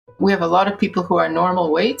We have a lot of people who are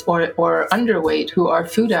normal weight or underweight who are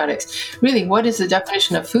food addicts. Really, what is the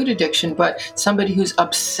definition of food addiction but somebody who's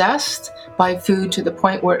obsessed by food to the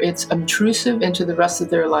point where it's intrusive into the rest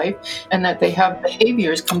of their life, and that they have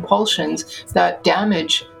behaviors, compulsions that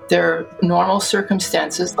damage their normal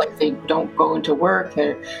circumstances, like they don't go into work,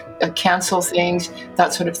 they cancel things,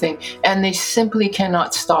 that sort of thing, and they simply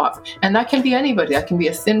cannot stop. And that can be anybody. That can be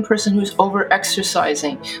a thin person who's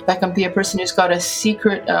over-exercising. That can be a person who's got a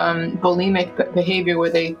secret bulimic behavior where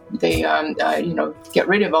they get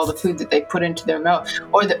rid of all the food that they put into their mouth,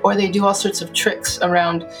 or they do all sorts of tricks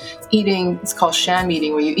around eating. It's called sham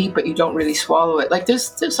eating, where you eat but you don't really swallow it. Like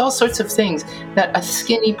there's all sorts of things that a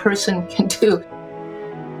skinny person can do.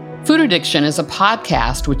 Food Addiction is a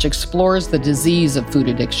podcast which explores the disease of food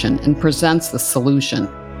addiction and presents the solution.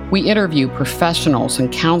 We interview professionals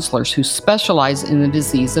and counselors who specialize in the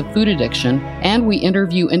disease of food addiction, and we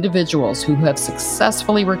interview individuals who have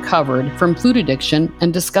successfully recovered from food addiction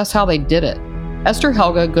and discuss how they did it. Esther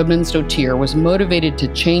Helga Goodman-Stotier was motivated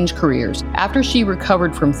to change careers after she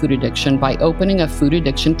recovered from food addiction by opening a food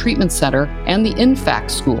addiction treatment center and the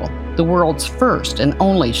InFact School, the world's first and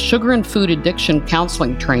only sugar and food addiction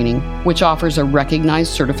counseling training, which offers a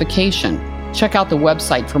recognized certification. Check out the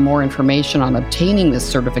website for more information on obtaining this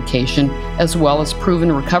certification, as well as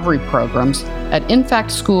proven recovery programs at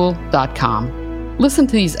infactschool.com. Listen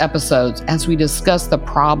to these episodes as we discuss the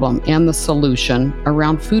problem and the solution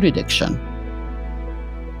around food addiction.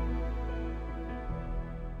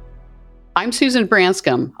 I'm Susan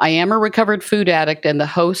Branscombe. I am a recovered food addict and the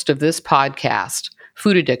host of this podcast,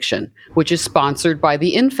 Food Addiction, which is sponsored by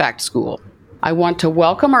the InFact School. I want to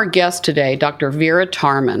welcome our guest today, Dr. Vera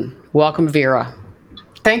Tarman. Welcome, Vera.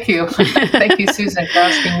 Thank you. Thank you, Susan, for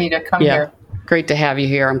asking me to come here. Great to have you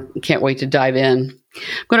here. I can't wait to dive in.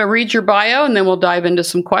 I'm going to read your bio and then we'll dive into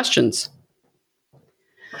some questions.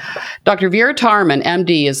 Dr. Vera Tarman,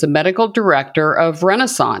 MD, is the medical director of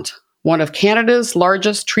Renaissance, one of Canada's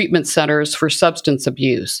largest treatment centers for substance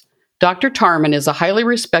abuse. Dr. Tarman is a highly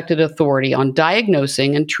respected authority on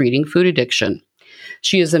diagnosing and treating food addiction.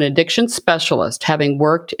 She is an addiction specialist, having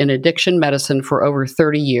worked in addiction medicine for over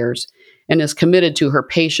 30 years, and is committed to her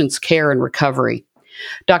patients' care and recovery.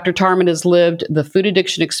 Dr. Tarman has lived the food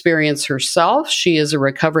addiction experience herself. She is a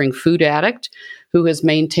recovering food addict who has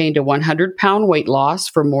maintained a 100-pound weight loss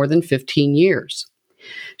for more than 15 years.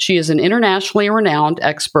 She is an internationally renowned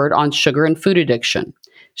expert on sugar and food addiction.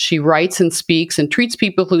 She writes and speaks and treats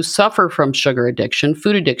people who suffer from sugar addiction,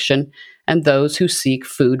 food addiction, and those who seek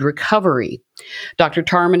food recovery. Dr.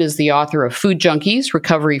 Tarman is the author of Food Junkies,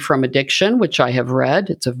 Recovery from Addiction, which I have read.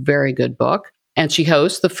 It's a very good book. And she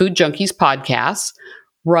hosts the Food Junkies podcast,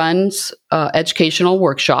 runs educational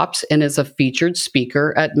workshops, and is a featured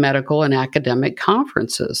speaker at medical and academic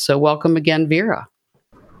conferences. So welcome again, Vera.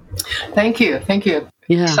 Thank you. Thank you.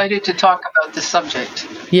 Yeah. Excited to talk about this subject.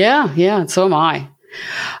 Yeah, so am I.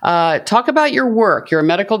 Talk about your work. You're a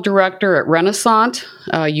medical director at Renaissance.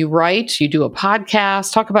 You write, you do a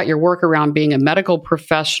podcast. Talk about your work around being a medical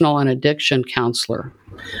professional and addiction counselor.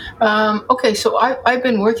 Okay, so I've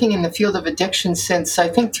been working in the field of addiction since, I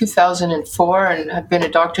think, 2004, and I've been a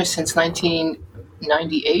doctor since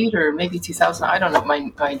 1998 or maybe 2000. I don't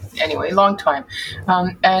know, anyway, long time.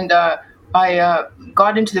 I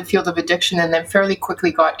got into the field of addiction and then fairly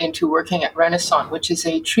quickly got into working at Renaissance, which is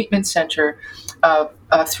a treatment center of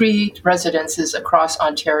 3 residences across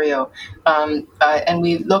Ontario. And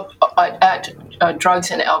we looked at drugs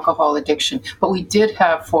and alcohol addiction. But we did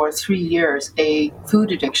have for 3 years a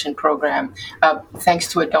food addiction program, thanks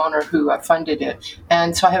to a donor who funded it.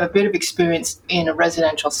 And so I have a bit of experience in a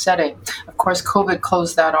residential setting. Of course, COVID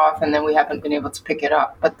closed that off, and then we haven't been able to pick it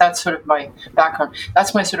up. But that's sort of my background.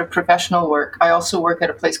 That's my sort of professional work. I also work at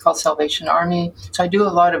a place called Salvation Army. So I do a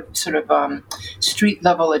lot of sort of street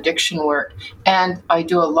level addiction work. And I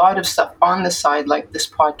do a lot of stuff on the side, like this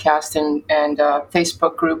podcast and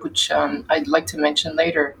Facebook group, which I'd like to mention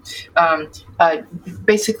later.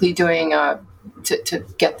 Basically doing to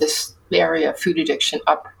get this area of food addiction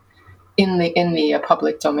up in the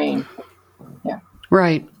public domain. Yeah.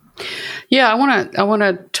 Right. Yeah, I want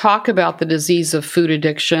to talk about the disease of food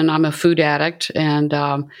addiction. I'm a food addict, and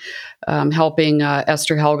helping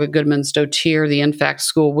Esther Helga Goodman-Stotier, the InFact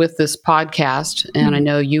School, with this podcast. And I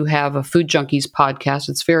know you have a Food Junkies podcast.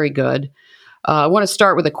 It's very good. I want to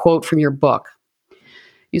start with a quote from your book.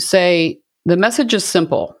 You say, "The message is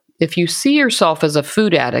simple. If you see yourself as a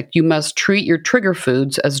food addict, you must treat your trigger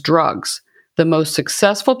foods as drugs. The most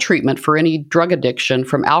successful treatment for any drug addiction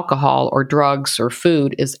from alcohol or drugs or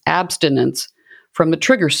food is abstinence from the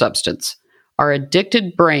trigger substance. Our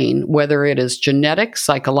addicted brain, whether it is genetic,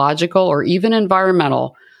 psychological, or even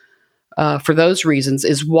environmental, for those reasons,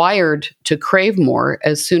 is wired to crave more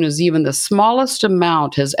as soon as even the smallest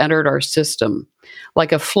amount has entered our system.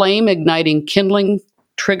 Like a flame igniting kindling,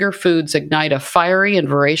 trigger foods ignite a fiery and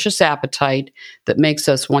voracious appetite that makes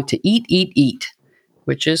us want to eat,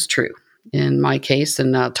 which is true in my case.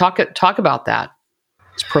 And talk about that.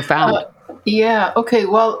 It's profound. Yeah. Okay.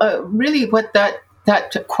 Well, really, what that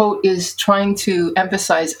quote is trying to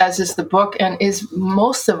emphasize, as is the book, and is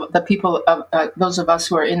most of the people, those of us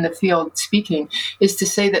who are in the field speaking, is to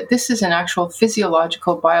say that this is an actual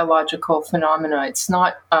physiological, biological phenomena. It's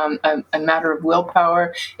not a matter of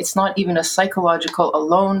willpower. It's not even a psychological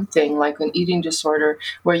alone thing, like an eating disorder,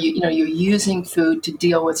 where you're using food to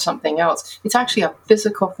deal with something else. It's actually a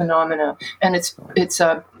physical phenomena, and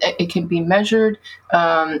it can be measured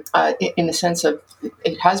in the sense of,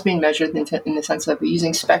 it has been measured in the sense of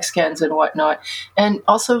using SPECT scans and whatnot. And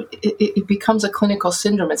also it becomes a clinical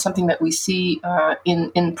syndrome. It's something that we see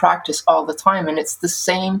in practice all the time. And it's the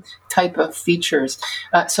same type of features.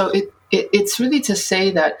 So it's really to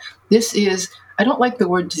say that this is, I don't like the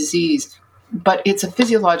word disease, but it's a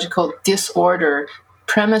physiological disorder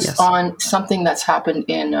premised on something that's happened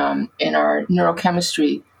in our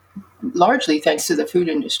neurochemistry, largely thanks to the food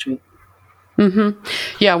industry. Mm-hmm.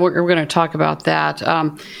 Yeah, we're going to talk about that.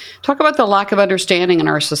 Talk about the lack of understanding in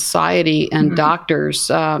our society and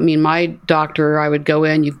doctors. I mean, my doctor, I would go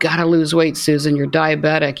in, you've got to lose weight, Susan. You're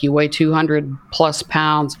diabetic. You weigh 200 plus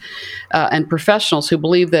pounds. And professionals who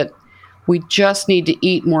believe that we just need to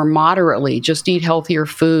eat more moderately, just eat healthier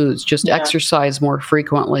foods, just exercise more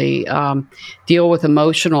frequently, deal with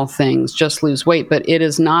emotional things, just lose weight. But it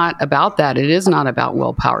is not about that. It is not about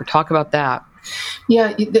willpower. Talk about that.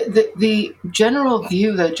 Yeah, the general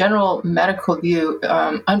view, the general medical view,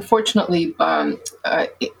 unfortunately,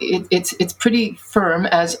 it's pretty firm,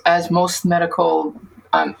 as most medical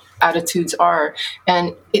attitudes are,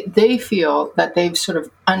 and they feel that they've sort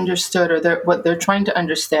of understood, or what they're trying to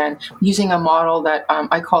understand, using a model that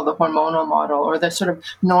I call the hormonal model, or the sort of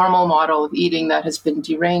normal model of eating that has been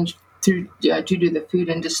deranged due to the food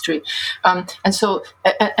industry. And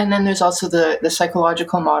then there's also the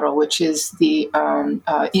psychological model, which is the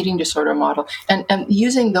eating disorder model. And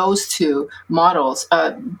using those two models,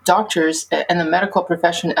 doctors and the medical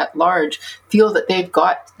profession at large feel that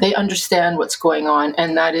they understand what's going on,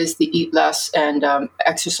 and that is the eat less and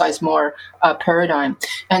exercise more paradigm.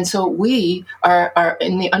 And so we are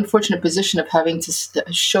in the unfortunate position of having to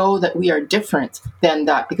show that we are different than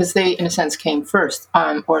that, because they, in a sense, came first,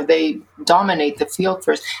 or they dominate the field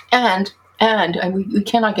first. And we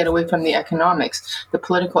cannot get away from the economics, the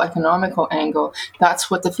political economical angle. That's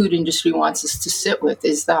what the food industry wants us to sit with,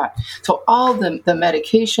 is that. So all the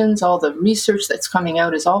medications, all the research that's coming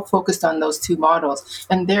out is all focused on those two models.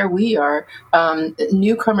 And there we are,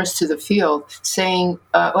 newcomers to the field, saying,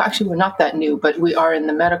 well, actually, we're not that new, but we are in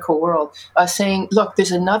the medical world, saying, look,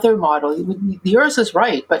 there's another model. Yours is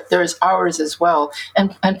right, but there's ours as well.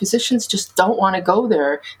 And physicians just don't want to go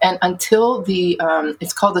there. And until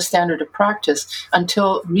it's called the standard of practice,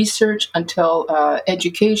 until research, until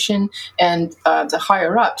education, and the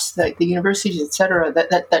higher ups, like the universities, et cetera,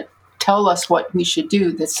 that tell us what we should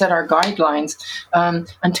do, that set our guidelines,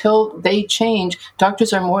 until they change,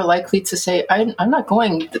 doctors are more likely to say, I'm not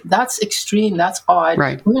going, that's extreme, that's odd.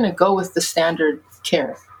 Right. We're going to go with the standard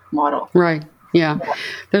care model. Right. Yeah.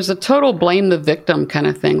 There's a total blame the victim kind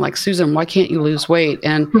of thing. Like, Susan, why can't you lose weight?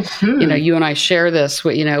 And, you and I share this,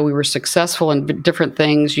 we were successful in different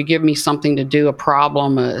things. You give me something to do, a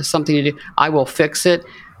problem, something to do, I will fix it.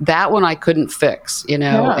 That one I couldn't fix,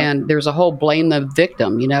 and there's a whole blame the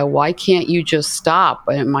victim, why can't you just stop?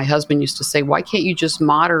 And my husband used to say, why can't you just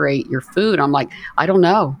moderate your food? I'm like, I don't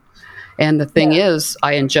know. And the thing is,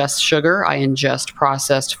 I ingest sugar, I ingest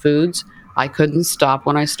processed foods. I couldn't stop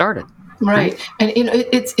when I started. Right. And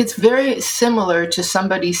it's very similar to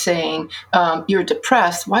somebody saying, you're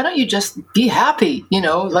depressed. Why don't you just be happy?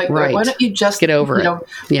 Why don't you just get over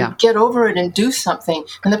it? Get over it and do something.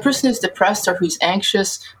 And the person who's depressed or who's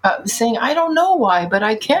anxious, saying, I don't know why, but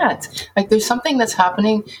I can't. Like, there's something that's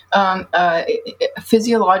happening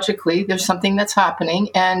physiologically. There's something that's happening,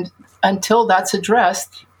 and until that's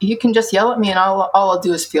addressed, you can just yell at me, and all I'll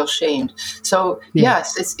do is feel shamed. So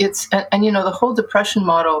yes, it's the whole depression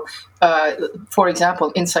model, for example,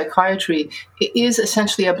 in psychiatry, it is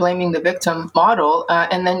essentially a blaming the victim model,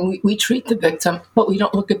 and then we treat the victim, but we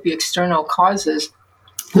don't look at the external causes,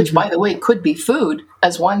 which, by the way, could be food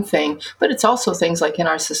as one thing, but it's also things like in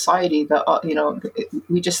our society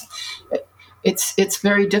it's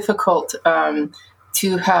very difficult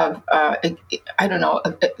to have,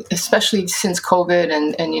 especially since COVID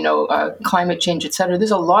and climate change, et cetera.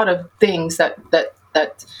 There's a lot of things that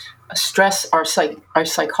that stress our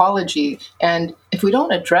psychology. And if we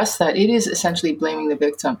don't address that, it is essentially blaming the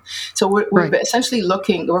victim. So we're essentially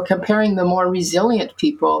we're comparing the more resilient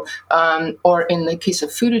people, or in the case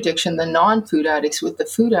of food addiction, the non-food addicts with the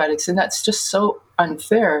food addicts. And that's just so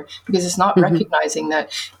unfair, because it's not recognizing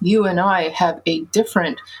that you and I have a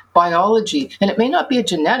different biology. And it may not be a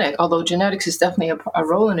genetic, although genetics is definitely a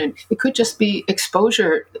role in it. It could just be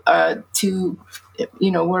exposure to,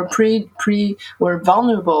 we're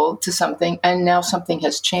vulnerable to something, and now something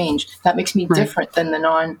has changed. That makes me different than the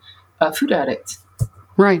non-food addict.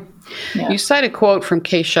 Right. Yeah. You cite a quote from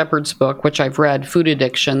Kay Shepard's book, which I've read, Food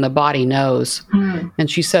Addiction, The Body Knows.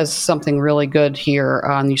 And she says something really good here.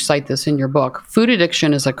 And you cite this in your book. Food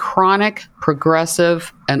addiction is a chronic,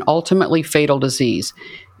 progressive, and ultimately fatal disease.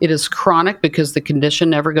 It is chronic because the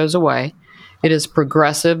condition never goes away. It is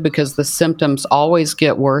progressive because the symptoms always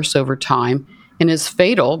get worse over time, and is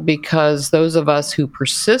fatal because those of us who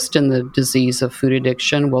persist in the disease of food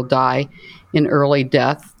addiction will die in early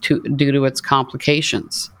death due to its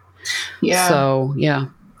complications. Yeah. So, yeah.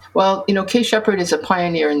 Well, Kay Shepard is a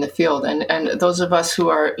pioneer in the field, and those of us who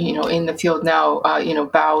are, in the field now,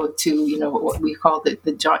 bow to, what we call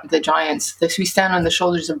the giants. We stand on the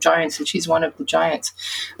shoulders of giants, and she's one of the giants.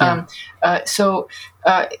 Yeah.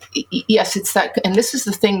 Yes, it's that, and this is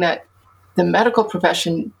the thing that the medical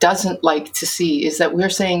profession doesn't like to see, is that we're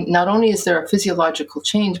saying not only is there a physiological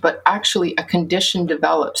change, but actually a condition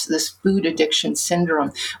develops, this food addiction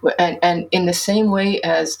syndrome. And in the same way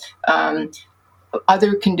as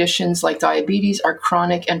other conditions like diabetes are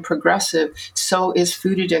chronic and progressive, so is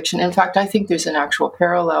food addiction. In fact, I think there's an actual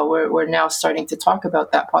parallel where we're now starting to talk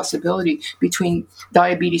about that possibility between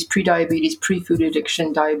diabetes, pre-diabetes, pre-food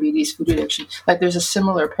addiction, diabetes, food addiction. Like there's a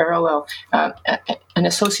similar parallel, an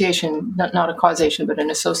association, not a causation, but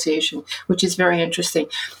an association, which is very interesting.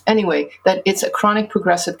 Anyway, that it's a chronic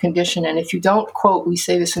progressive condition. And if you don't, quote, we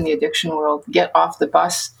say this in the addiction world, get off the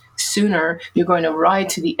bus sooner, you're going to ride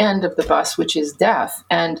to the end of the bus, which is death.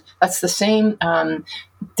 And that's the same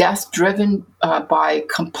death driven by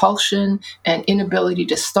compulsion and inability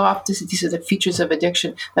to stop. These are the features of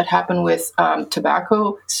addiction that happen with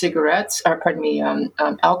tobacco, cigarettes,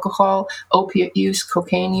 alcohol, opiate use,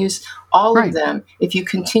 cocaine use, all of them. If you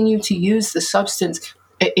continue to use the substance,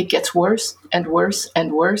 it gets worse and worse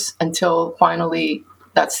and worse until finally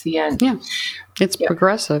that's the end. Yeah. It's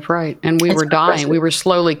progressive, right? And we were dying. We were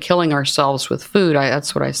slowly killing ourselves with food.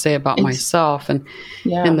 That's what I say about myself. And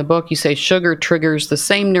in the book, you say sugar triggers the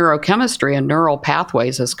same neurochemistry and neural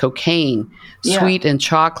pathways as cocaine. Sweet and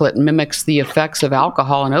chocolate mimics the effects of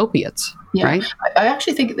alcohol and opiates, right? I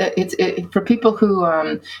actually think that it's for people who,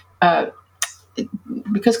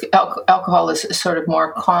 because alcohol is sort of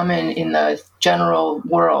more common in the general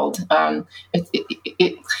world,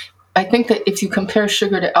 I think that if you compare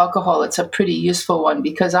sugar to alcohol, it's a pretty useful one,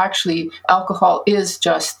 because actually alcohol is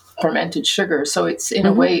just fermented sugar. So it's, in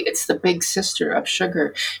a way, it's the big sister of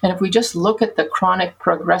sugar. And if we just look at the chronic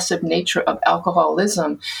progressive nature of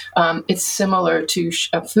alcoholism, it's similar to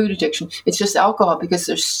food addiction. It's just alcohol, because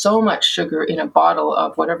there's so much sugar in a bottle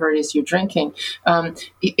of whatever it is you're drinking.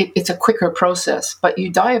 It's a quicker process, but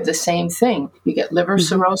you die of the same thing. You get liver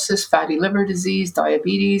cirrhosis, fatty liver disease,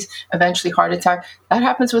 diabetes, eventually heart attack. That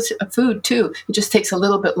happens with food too. It just takes a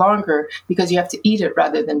little bit longer because you have to eat it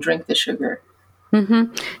rather than drink the sugar.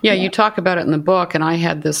 Yeah, you talk about it in the book, and I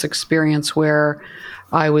had this experience where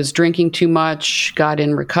I was drinking too much, got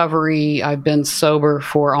in recovery. I've been sober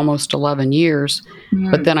for almost 11 years,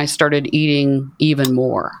 but then I started eating even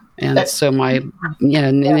more. And so and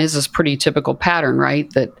this is a pretty typical pattern,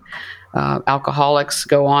 right? That alcoholics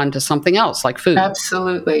go on to something else like food.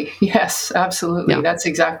 Absolutely. Yes, absolutely. Yeah. That's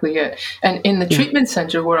exactly it. And in the treatment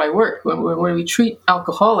center where I work, where we treat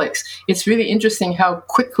alcoholics, it's really interesting how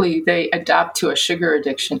quickly they adapt to a sugar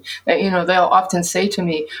addiction. They'll often say to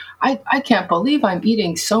me, I can't believe I'm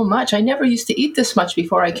eating so much. I never used to eat this much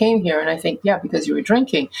before I came here. And I think, because you were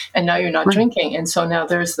drinking, and now you're not drinking. And so now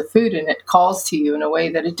there's the food, and it calls to you in a way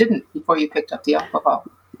that it didn't before you picked up the alcohol.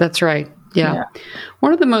 That's right. Yeah.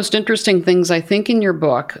 One of the most interesting things I think in your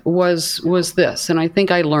book was this, and I think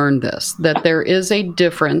I learned this, that there is a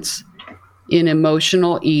difference in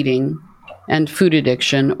emotional eating and food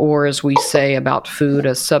addiction, or as we say about food,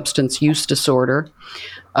 a substance use disorder.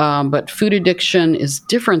 But food addiction is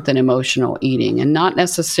different than emotional eating, and not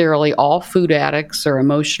necessarily all food addicts are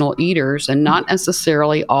emotional eaters, and not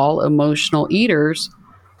necessarily all emotional eaters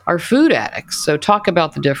are food addicts. So talk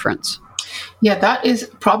about the difference. Yeah, that is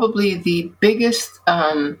probably the biggest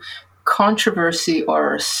controversy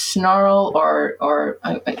or snarl or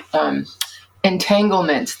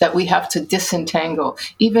entanglement that we have to disentangle,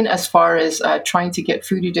 even as far as trying to get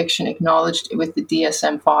food addiction acknowledged with the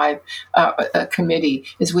DSM-5 committee,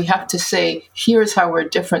 is we have to say, here's how we're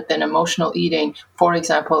different than emotional eating. For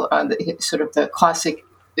example, sort of the classic,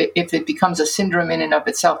 if it becomes a syndrome in and of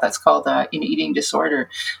itself, that's called an eating disorder.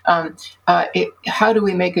 How do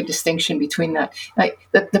we make a distinction between that?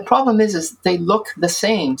 The problem is they look the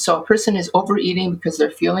same. So a person is overeating because they're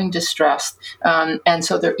feeling distressed, and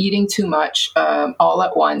so they're eating too much all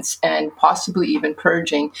at once, and possibly even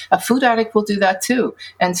purging. A food addict will do that too.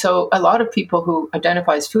 And so a lot of people who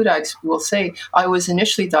identify as food addicts will say, I was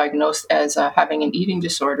initially diagnosed as having an eating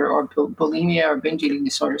disorder or bulimia or binge eating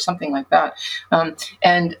disorder, something like that.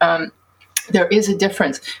 There is a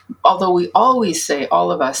difference, although we always say,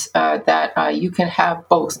 all of us, that you can have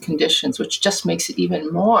both conditions, which just makes it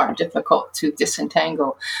even more difficult to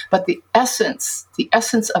disentangle. But the essence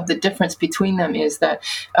of the difference between them is that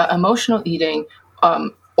emotional eating,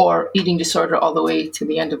 or eating disorder all the way to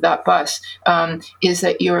the end of that bus, is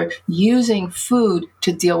that you're using food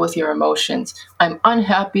to deal with your emotions. I'm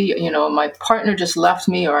unhappy, my partner just left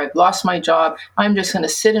me, or I've lost my job. I'm just going to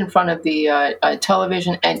sit in front of the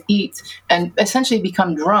television and eat, and essentially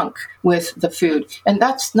become drunk with the food. And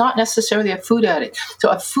that's not necessarily a food addict. So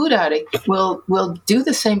a food addict will do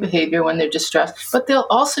the same behavior when they're distressed, but they'll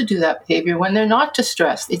also do that behavior when they're not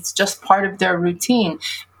distressed. It's just part of their routine.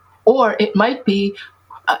 Or it might be,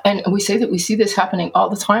 and we say that we see this happening all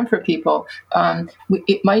the time for people.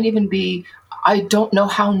 It might even be, I don't know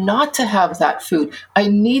how not to have that food.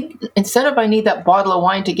 Instead of I need that bottle of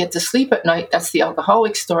wine to get to sleep at night, that's the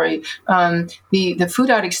alcoholic story. The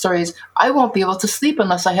food addict story is, I won't be able to sleep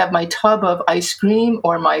unless I have my tub of ice cream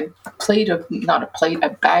or my a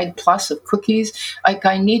bag plus of cookies. Like,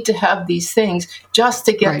 I need to have these things just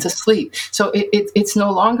to get to sleep. So it's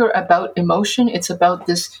no longer about emotion. It's about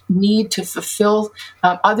this need to fulfill.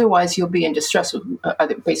 Otherwise, you'll be in distress,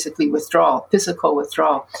 basically withdrawal, physical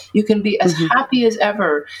withdrawal. You can be as happy as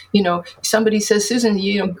ever. Somebody says, Susan,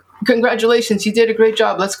 congratulations, you did a great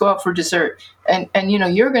job. Let's go out for dessert. And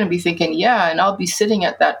you're going to be thinking, yeah, and I'll be sitting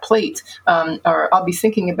at that plate, or I'll be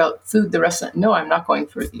thinking about food the rest of the night. No, I'm not going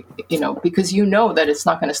for, because that it's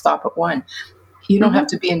not going to stop at one. You don't have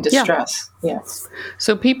to be in distress. Yeah.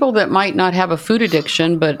 So people that might not have a food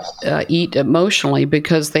addiction but eat emotionally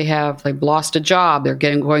because they've lost a job, they're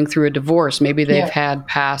going through a divorce, maybe they've had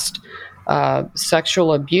past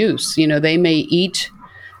sexual abuse. They may eat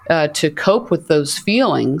to cope with those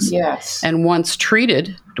feelings. Yes. And once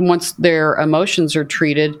their emotions are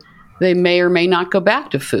treated, they may or may not go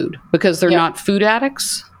back to food because they're not food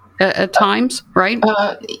addicts at times, right?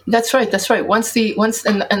 That's right. Once the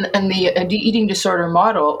eating disorder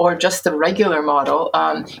model, or just the regular model,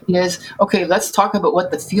 is, okay, let's talk about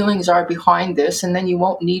what the feelings are behind this, and then you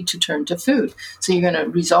won't need to turn to food. So you're going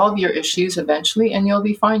to resolve your issues eventually, and you'll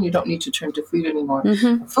be fine. You don't need to turn to food anymore.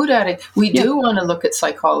 Food addict, we do want to look at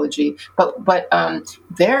psychology, but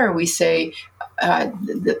there we say,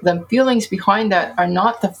 the feelings behind that are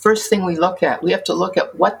not the first thing we look at. We have to look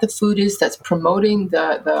at what the food is that's promoting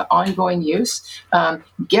the ongoing use,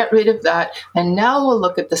 get rid of that, and now we'll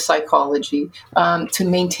look at the psychology to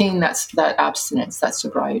maintain that abstinence, that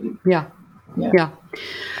sobriety. Yeah.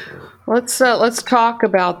 Let's talk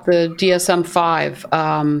about the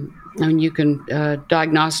DSM-5. You can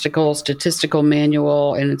diagnostical statistical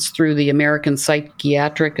manual, and it's through the American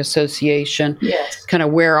Psychiatric Association. Yes. Kind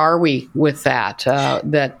of where are we with that?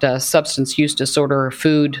 That substance use disorder,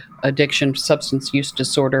 food addiction, substance use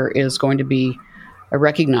disorder is going to be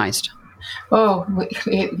recognized. Oh,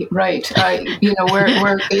 right.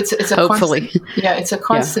 It's a hopefully constant, it's a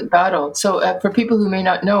constant battle. So for people who may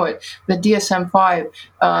not know it, the DSM-5,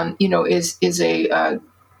 is a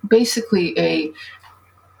basically a.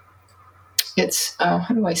 It's how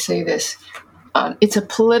do I say this? It's a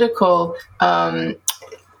political.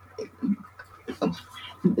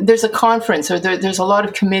 There's a conference, or there's a lot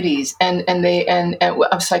of committees, and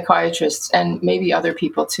of psychiatrists and maybe other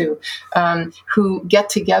people too, who get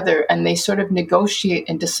together and they sort of negotiate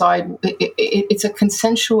and decide. It's a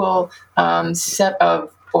consensual set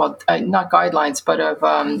of. Not guidelines, but of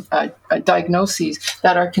diagnoses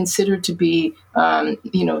that are considered to be,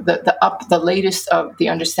 the latest of the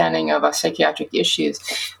understanding of psychiatric issues.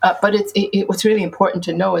 But what's really important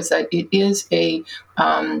to know is that it is a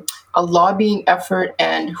lobbying effort,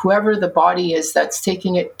 and whoever the body is that's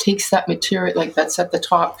taking it takes that material, like that's at the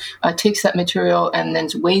top, takes that material and then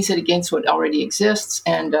weighs it against what already exists,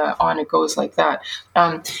 and on it goes like that.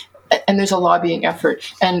 and there's a lobbying effort.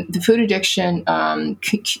 And the food addiction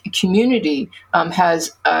community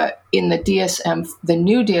has in the DSM, the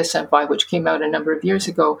new DSM-5, which came out a number of years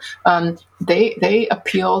ago, they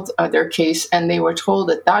appealed their case, and they were told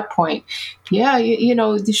at that point, yeah,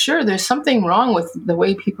 sure, there's something wrong with the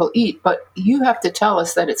way people eat, but you have to tell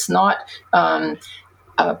us that it's not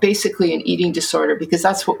basically an eating disorder, because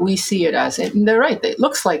that's what we see it as. And they're right, it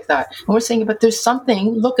looks like that. And we're saying, but there's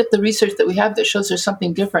something, look at the research that we have that shows there's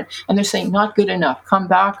something different. And they're saying, not good enough. Come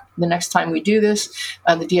back the next time we do this,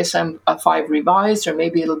 the DSM-5 revised, or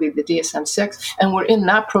maybe it'll be the DSM-6. And we're in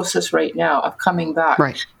that process right now of coming back.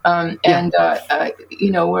 Right.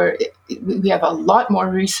 We have a lot more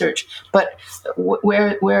research, but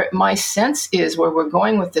where my sense is, where we're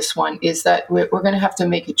going with this one, is that we're going to have to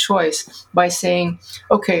make a choice by saying,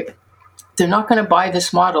 okay, they're not going to buy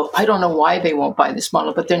this model. I don't know why they won't buy this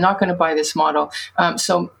model, but they're not going to buy this model.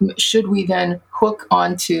 So should we then hook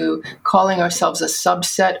onto calling ourselves a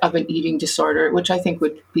subset of an eating disorder, which I think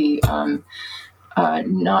would be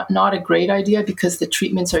not a great idea, because the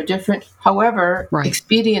treatments are different. However, right.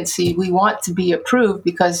 Expediency, we want to be approved,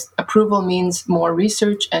 because approval means more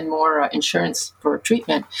research and more insurance for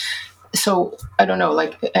treatment. So I don't know,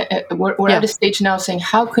 we're at a stage now saying,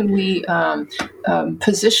 how can we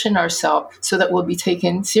position ourselves so that we'll be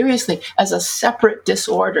taken seriously as a separate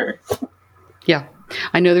disorder? Yeah.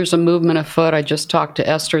 I know there's a movement afoot. I just talked to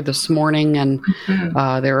Esther this morning, and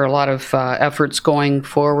there are a lot of efforts going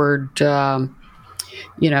forward.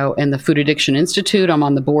 In the Food Addiction Institute, I'm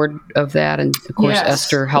on the board of that. And of course, yes.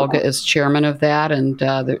 Esther Helga is chairman of that. And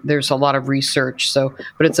there's a lot of research.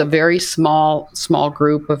 But it's a very small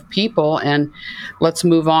group of people. And let's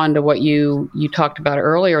move on to what you talked about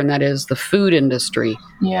earlier, and that is the food industry,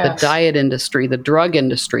 the diet industry, the drug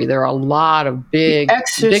industry. There are a lot of big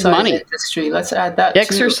money. Industry. Let's add that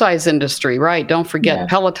exercise industry, right? Don't forget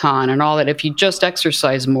Peloton and all that. If you just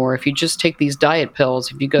exercise more, if you just take these diet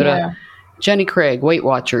pills, if you go to Jenny Craig, Weight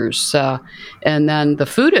Watchers, and then the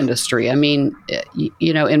food industry. I mean,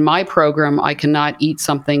 in my program, I cannot eat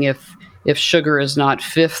something if sugar is not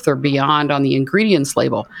fifth or beyond on the ingredients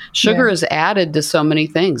label. Sugar is added to so many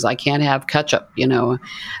things. I can't have ketchup, I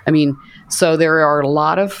mean, so there are a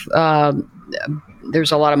lot of,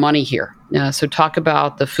 there's a lot of money here. So talk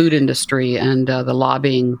about the food industry and the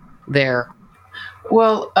lobbying there.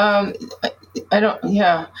 Well,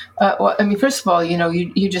 first of all,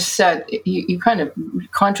 you just said, you kind of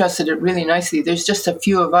contrasted it really nicely. There's just a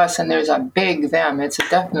few of us, and there's a big them. It's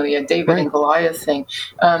definitely a David and Goliath thing.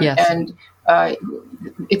 And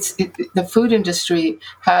the food industry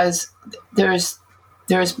there's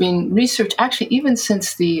been research, actually, even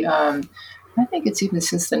since I think it's even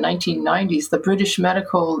since the 1990s, the British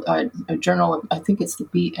Medical Journal, I think it's the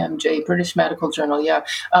BMJ, British Medical Journal,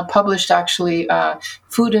 published actually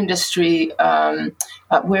food industry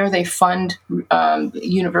where they fund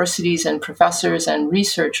universities and professors and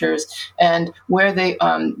researchers, and where they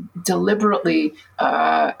deliberately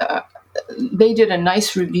they did a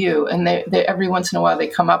nice review, and they every once in a while they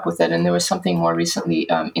come up with it. And there was something more recently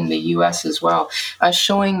in the U.S. as well,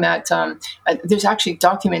 showing that there's actually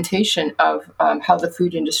documentation of how the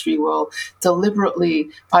food industry will deliberately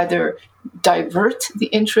either divert the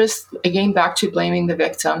interest, again back to blaming the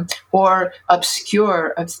victim, or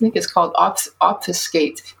obscure, I think it's called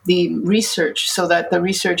obfuscate the research, so that the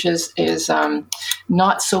research is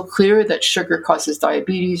not so clear that sugar causes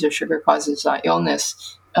diabetes or sugar causes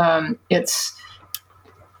illness.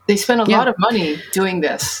 They spend a lot of money doing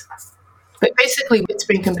this, but basically it's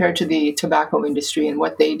been compared to the tobacco industry and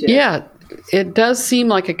what they did. Yeah, it does seem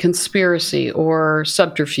like a conspiracy or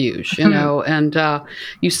subterfuge, and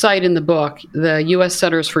you cite in the book, the U.S.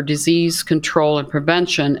 Centers for Disease Control and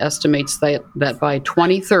Prevention estimates that by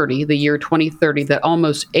 2030, the year 2030, that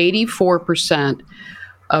almost 84%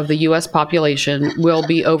 of the U.S. population will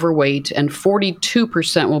be overweight and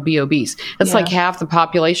 42% will be obese. That's like half the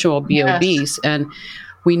population will be obese. And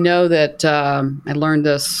we know that, I learned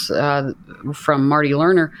this from Marty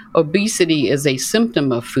Lerner, obesity is a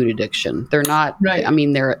symptom of food addiction. They're not,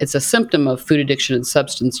 it's a symptom of food addiction and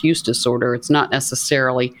substance use disorder. It's not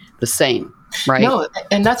necessarily the same. Right. No,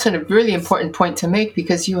 and that's a really important point to make,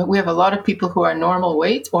 because we have a lot of people who are normal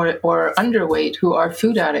weight or underweight who are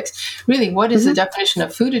food addicts. Really, what is the definition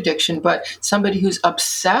of food addiction but somebody who's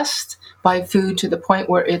obsessed by food to the point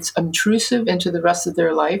where it's intrusive into the rest of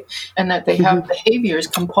their life, and that they have behaviors,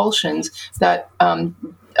 compulsions that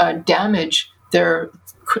damage their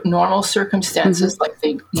normal circumstances, like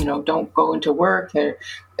they don't go into work,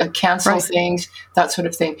 cancel Right. things, that sort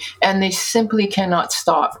of thing. And they simply cannot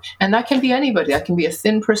stop. And that can be anybody. That can be a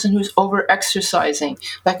thin person who's over exercising.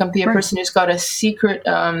 That can be a Right. person who's got a secret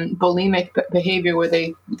bulimic behavior where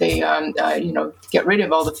they get rid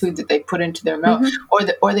of all the food that they put into their mouth,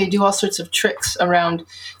 or they do all sorts of tricks around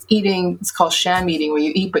eating. It's called sham eating, where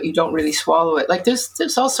you eat but you don't really swallow it. Like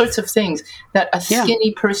there's all sorts of things that a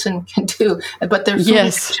skinny person can do, but they're food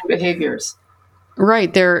addiction behaviors.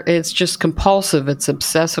 Right. It's just compulsive. It's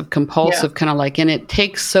obsessive compulsive, kind of like, and it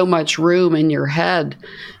takes so much room in your head.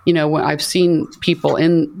 When I've seen people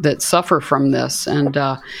that suffer from this, and,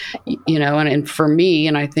 and for me,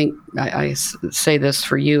 and I think I say this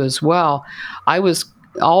for you as well, I was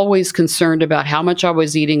always concerned about how much I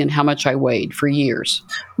was eating and how much I weighed for years,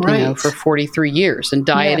 for 43 years, and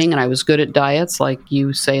dieting. And I was good at diets, like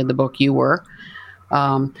you say in the book you were.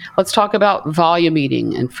 Let's talk about volume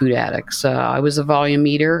eating and food addicts. I was a volume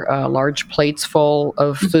eater, large plates full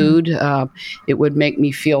of food. It would make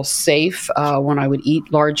me feel safe when I would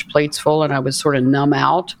eat large plates full, and I would sort of numb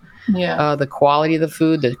out the quality of the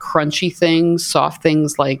food, the crunchy things, soft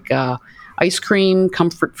things like ice cream,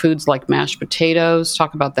 comfort foods like mashed potatoes.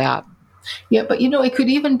 Talk about that. Yeah, but it could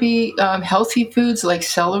even be healthy foods like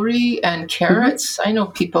celery and carrots. I know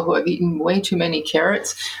people who have eaten way too many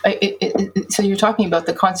carrots. So you're talking about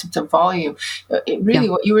the concept of volume.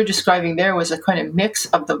 What you were describing there was a kind of mix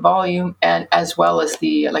of the volume and as well as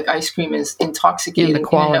the like ice cream is intoxicating the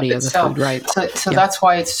quality in and of itself. The food, right? So that's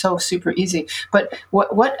why it's so super easy. But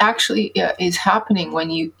what actually is happening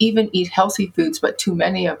when you even eat healthy foods but too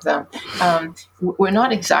many of them? We're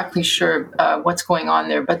not exactly sure what's going on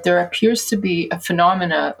there, but there appears to be a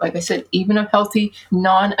phenomena, like I said, even of healthy,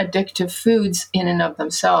 non-addictive foods in and of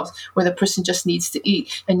themselves, where the person just needs to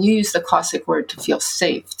eat. And you use the classic word to feel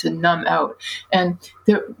safe, to numb out. And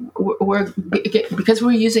because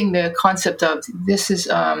we're using the concept of this is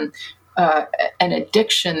an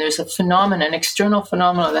addiction, there's a phenomenon, an external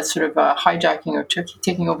phenomenon that's sort of hijacking or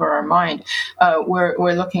taking over our mind. We're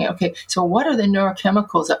looking at, okay, so what are the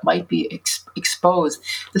neurochemicals that might be exposed?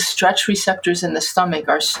 The stretch receptors in the stomach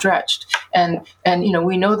are stretched. And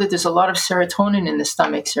we know that there's a lot of serotonin in the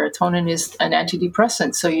stomach. Serotonin is an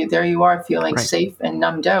antidepressant. So there you are feeling safe and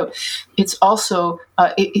numbed out. It's also,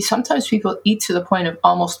 sometimes people eat to the point of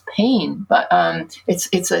almost pain, but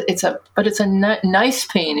it's a nice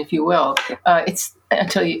pain, if you will. It's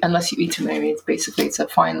unless you eat too many, it's a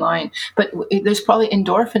fine line. But there's probably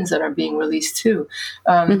endorphins that are being released too.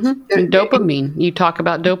 And dopamine. You talk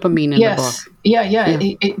about dopamine in the book. Yeah.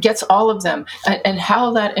 It gets all of them. And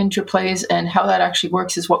how that interplays and how that actually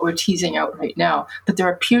works is what we're teasing out right now. But there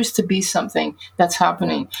appears to be something that's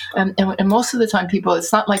happening. And most of the time people,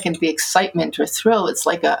 it's not like in the excitement or thrill. It's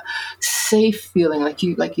like a safe feeling, like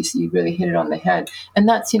you really hit it on the head. And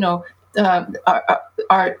that's,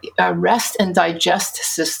 our rest and digest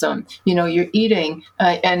system. You're eating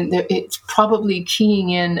and it's probably keying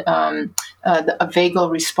in a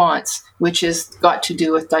vagal response, which has got to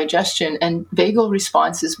do with digestion. And vagal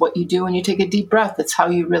response is what you do when you take a deep breath. That's how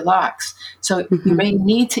you relax. So you may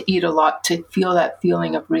need to eat a lot to feel that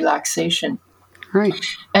feeling of relaxation. Right.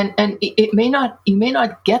 And you may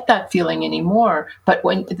not get that feeling anymore. But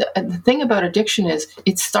when the thing about addiction is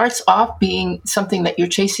it starts off being something that you're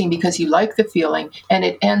chasing because you like the feeling, and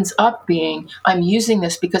it ends up being, I'm using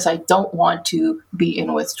this because I don't want to be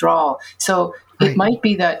in withdrawal. So it might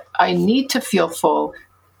be that I need to feel full,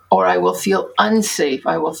 or I will feel unsafe.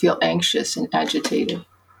 I will feel anxious and agitated.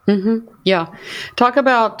 Yeah. Talk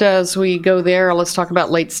about, as we go there, let's talk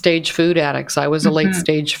about late stage food addicts. I was a late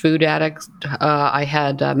stage food addict. I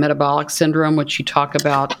had metabolic syndrome, which you talk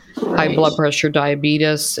about, high blood pressure,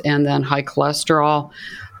 diabetes, and then high cholesterol.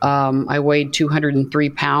 I weighed 203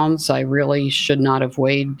 pounds. I really should not have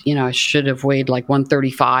weighed, I should have weighed like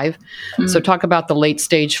 135. So talk about the late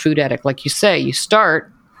stage food addict. Like you say, you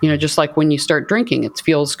start, just like when you start drinking, it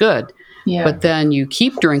feels good. Yeah. But then you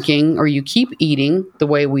keep drinking or you keep eating the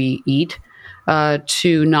way we eat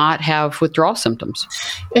to not have withdrawal symptoms.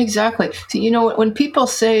 Exactly. So, when people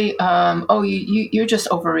say, oh, you're just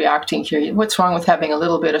overreacting here. What's wrong with having a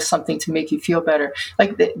little bit of something to make you feel better?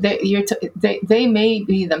 Like they may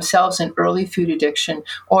be themselves in early food addiction,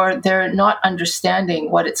 or they're not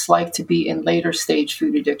understanding what it's like to be in later stage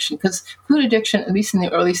food addiction. Because food addiction, at least in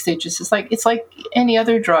the early stages, it's like any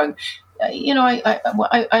other drug.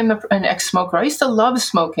 I'm an ex-smoker. I used to love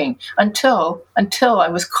smoking until I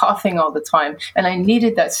was coughing all the time, and I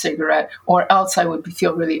needed that cigarette, or else I would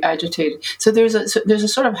feel really agitated. So there's a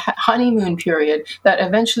sort of honeymoon period that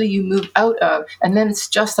eventually you move out of, and then it's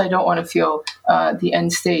just I don't want to feel the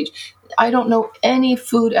end stage. I don't know any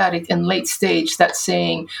food addict in late stage that's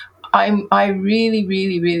saying, I really,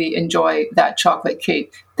 really, really enjoy that chocolate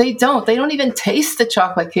cake. They don't even taste the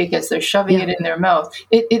chocolate cake as they're shoving it in their mouth.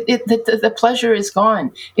 The pleasure is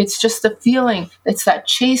gone. It's just the feeling. It's that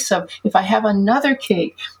chase of, if I have another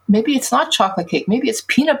cake, maybe it's not chocolate cake, maybe it's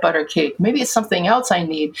peanut butter cake, maybe it's something else I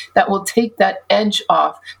need that will take that edge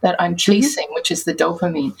off that I'm chasing, which is the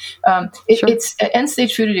dopamine. It's end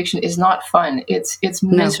stage food addiction is not fun. It's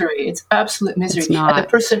misery. It's absolute misery. And the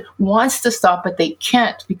person wants to stop, but they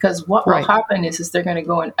can't, because what will happen is they're going to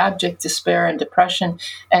go in abject despair and depression,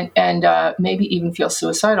 and maybe even feel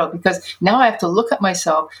suicidal, because now I have to look at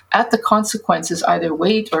myself, at the consequences, either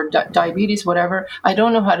weight or diabetes, whatever. I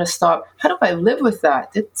don't know how to stop. How do I live with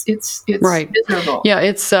that? It's miserable. Yeah,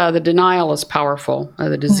 it's the denial is powerful.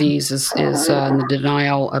 The disease is and the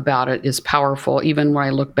denial about it is powerful. Even when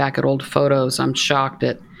I look back at old photos, I'm shocked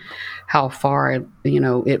at how far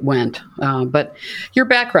it went. But your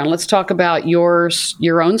background, let's talk about your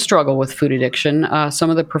own struggle with food addiction. Some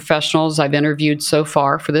of the professionals I've interviewed so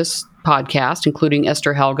far for this podcast, including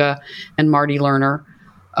Esther Helga and Marty Lerner,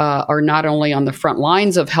 are not only on the front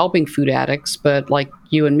lines of helping food addicts, but like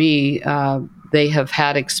you and me, they have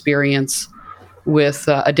had experience with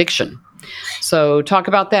addiction. So talk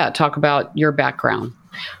about that. Talk about your background.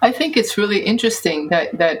 I think it's really interesting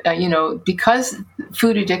that because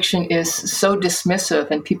food addiction is so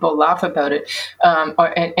dismissive and people laugh about it,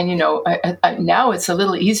 now it's a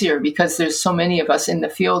little easier because there's so many of us in the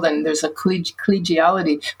field and there's a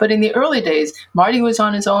collegiality. But in the early days, Marty was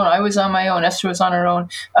on his own, I was on my own, Esther was on her own,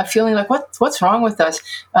 feeling like what's wrong with us,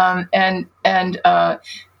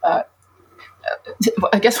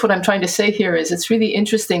 I guess what I'm trying to say here is it's really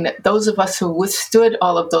interesting that those of us who withstood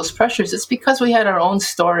all of those pressures, it's because we had our own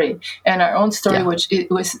story, and our own story, which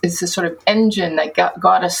is the sort of engine that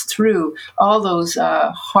got us through all those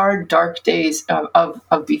hard, dark days of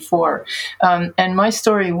before. And my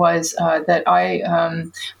story was that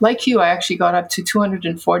I, like you, I actually got up to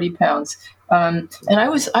 240 pounds. And I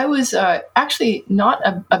was actually not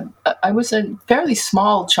I was a fairly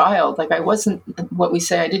small child. Like, I wasn't what we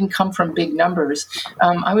say, I didn't come from big numbers.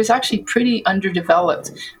 I was actually pretty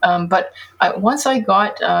underdeveloped. But once I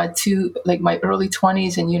got to like my early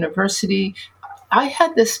 20s in university, I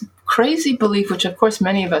had this crazy belief, which of course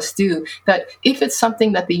many of us do, that if it's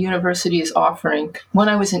something that the university is offering, when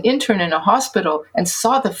I was an intern in a hospital and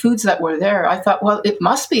saw the foods that were there, I thought, well, it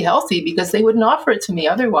must be healthy because they wouldn't offer it to me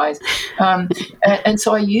otherwise. And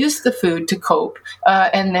so I used the food to cope,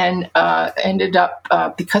 and then ended up,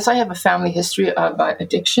 because I have a family history of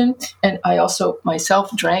addiction, and I also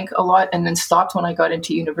myself drank a lot and then stopped when I got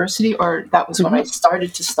into university, or that was when I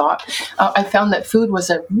started to stop. I found that food was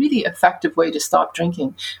a really effective way to stop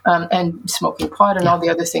drinking. And smoking pot and all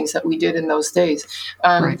the other things that we did in those days.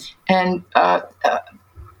 And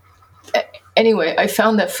anyway, I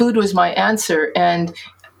found that food was my answer. And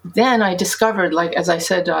then I discovered, like, as I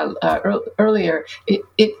said earlier,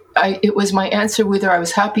 it was my answer whether I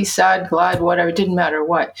was happy, sad, glad, whatever. It didn't matter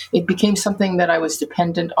what. It became something that I was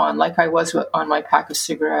dependent on, like I was on my pack of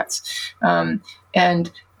cigarettes. And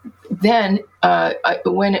then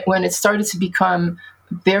when it started to become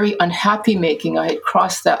very unhappy making, I had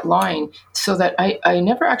crossed that line, so that I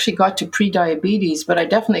never actually got to pre-diabetes, but I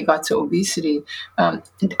definitely got to obesity,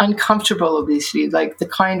 uncomfortable obesity, like the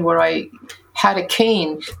kind where I had a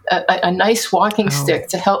cane, a nice walking stick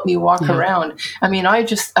to help me walk around. I mean, I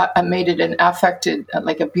made it an affected,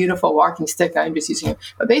 like a beautiful walking stick. I'm just using it.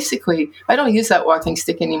 But basically, I don't use that walking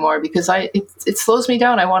stick anymore because it slows me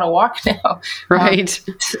down. I want to walk now. Right.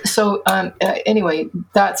 Anyway,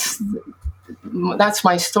 that's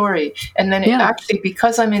my story. And then it actually,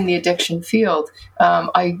 because I'm in the addiction field,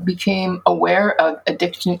 I became aware of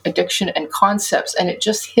addiction and concepts. And it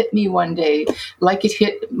just hit me one day, like it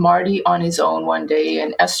hit Marty on his own one day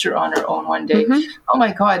and Esther on her own one day. Oh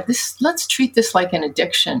my God, let's treat this like an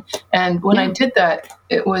addiction. And when I did that,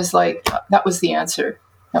 it was like, that was the answer.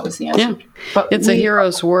 That was the answer. Yeah. But it's a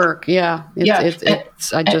hero's work. Yeah.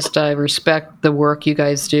 I respect the work you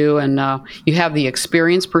guys do. And you have the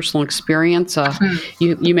experience, personal experience.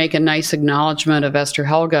 You make a nice acknowledgement of Esther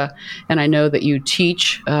Helga. And I know that you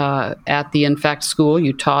teach at the InFact School.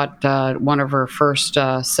 You taught one of her first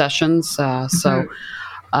sessions.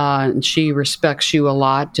 And she respects you a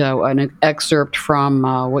lot. An excerpt from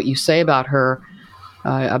what you say about her.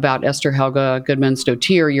 About Esther Helga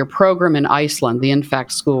Goodman-Stottir, your program in Iceland, the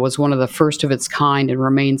InFact School, was one of the first of its kind and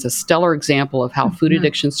remains a stellar example of how food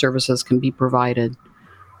addiction services can be provided.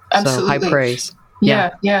 Absolutely. So high praise.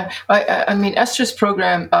 Yeah. I mean, Esther's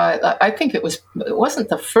program, I think it wasn't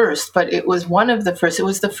the first, but it was one of the first. It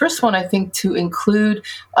was the first one, I think, to include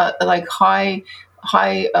like high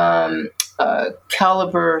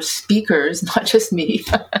caliber speakers, not just me,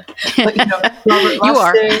 but Robert You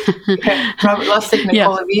are. Lustig, Robert Lustig,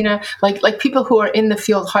 Nicole Avina, like people who are in the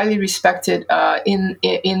field, highly respected in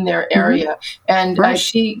their area, and Right.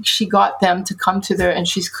 she got them to come to there, and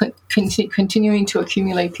she's continuing to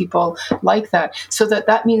accumulate people like that. So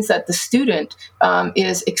that means that the student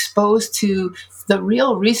is exposed to the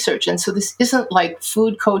real research. And so this isn't like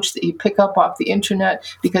food coach that you pick up off the internet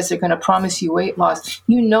because they're going to promise you weight loss.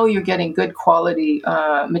 You're getting good quality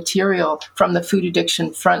material from the food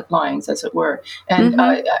addiction front lines, as it were. And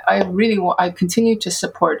I continue to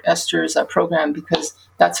support Esther's program because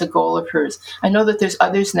that's a goal of hers. I know that there's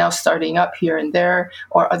others now starting up here and there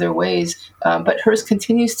or other ways, but hers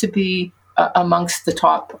continues to be amongst the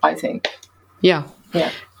top, I think. Yeah.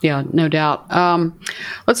 Yeah. Yeah, no doubt.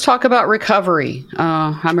 Let's talk about recovery.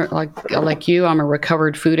 I'm like you. I'm a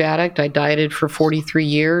recovered food addict. I dieted for 43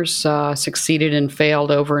 years, succeeded and failed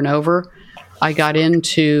over and over. I got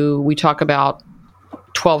into, we talk about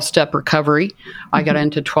 12-step recovery. I got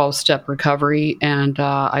into 12-step recovery, and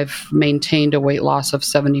I've maintained a weight loss of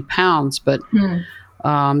 70 pounds. But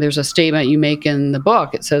there's a statement you make in the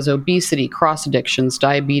book. It says obesity, cross addictions,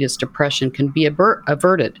 diabetes, depression can be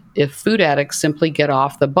averted if food addicts simply get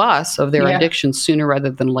off the bus of their addiction sooner rather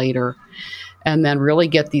than later, and then really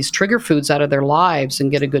get these trigger foods out of their lives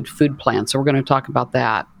and get a good food plan. So we're going to talk about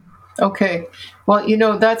that. Okay.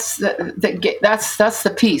 Well, that's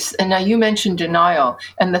the piece. And now you mentioned denial.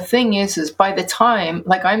 And the thing is by the time,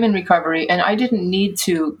 like, I'm in recovery and I didn't need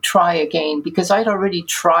to try again because I'd already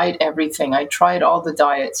tried everything. I tried all the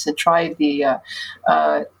diets and tried the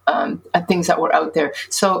things that were out there.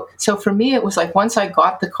 So for me, it was like, once I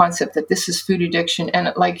got the concept that this is food addiction,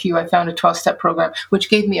 and like you, I found a 12-step program, which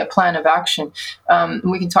gave me a plan of action.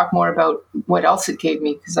 And we can talk more about what else it gave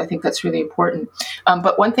me, because I think that's really important.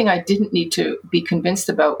 But one thing I didn't need to be convinced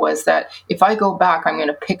about was that if I go back, I'm going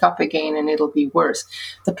to pick up again and it'll be worse.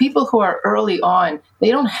 The people who are early on, they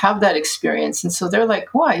don't have that experience. And so they're like,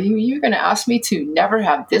 why? You're going to ask me to never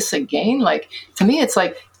have this again? Like, to me, it's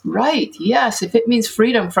like, right, yes, if it means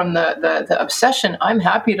freedom from the obsession, I'm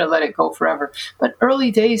happy to let it go forever. But early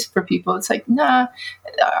days for people, it's like, nah,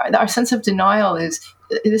 our sense of denial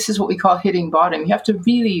this is what we call hitting bottom. You have to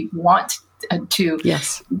really want to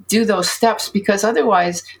do those steps, because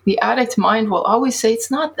otherwise the addict mind will always say it's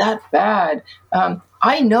not that bad.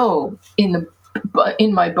 I know in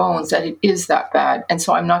my bones that it is that bad, and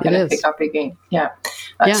so I'm not going to pick up again.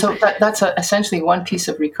 So that's essentially one piece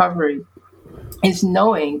of recovery, is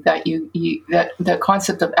knowing that that the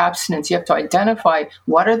concept of abstinence, you have to identify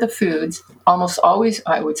what are the foods. Almost always,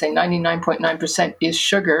 I would say 99.9% is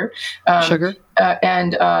sugar.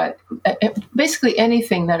 And basically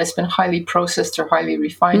anything that has been highly processed or highly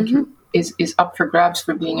refined is up for grabs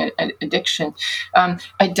for being an addiction.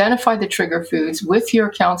 Identify the trigger foods with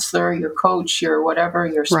your counselor, your coach, your whatever,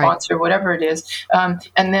 your sponsor, whatever it is,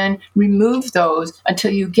 and then remove those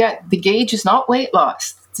until you get, the gauge is not weight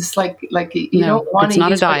loss. Just like you don't want to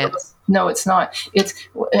use. It's not a diet. No, it's not. It's,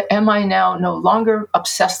 am I now no longer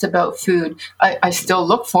obsessed about food? I still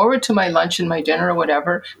look forward to my lunch and my dinner or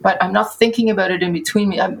whatever, but I'm not thinking about it in between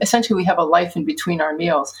me. Essentially, we have a life in between our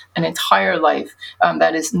meals, an entire life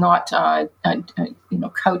that is not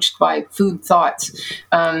couched by food thoughts.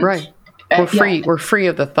 Right. We're free. We're free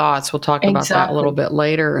of the thoughts. We'll talk about that a little bit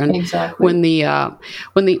later. And when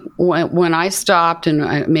I stopped,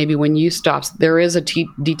 and maybe when you stopped, there is a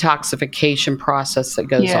detoxification process that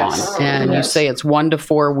goes on, and you say it's 1 to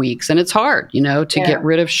 4 weeks, and it's hard, to get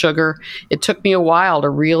rid of sugar. It took me a while to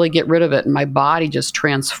really get rid of it, and my body just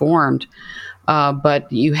transformed. But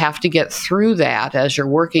you have to get through that as you're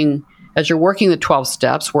working. As you're working the 12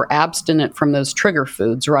 steps, we're abstinent from those trigger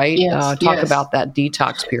foods, right? Talk about that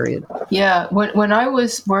detox period. Yeah. When I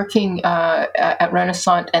was working at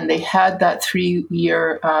Renaissance and they had that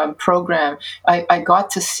 3-year program, I got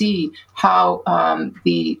to see how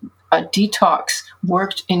the detox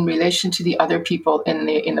worked in relation to the other people in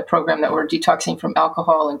the program that were detoxing from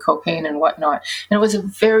alcohol and cocaine and whatnot. And it was a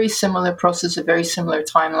very similar process, a very similar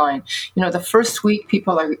timeline. The first week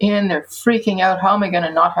people are in, they're freaking out. How am I going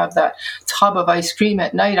to not have that tub of ice cream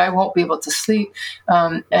at night? I won't be able to sleep.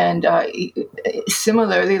 And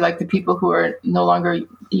similarly, like the people who are no longer,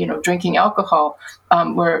 drinking alcohol,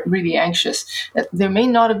 were really anxious. There may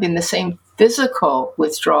not have been the same physical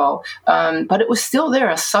withdrawal, but it was still there,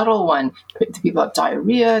 a subtle one. The people have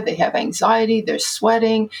diarrhea, they have anxiety, they're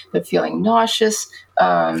sweating, they're feeling nauseous.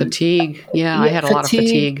 Fatigue. Yeah, I had a lot of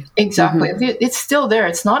fatigue. Exactly. It's still there.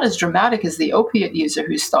 It's not as dramatic as the opiate user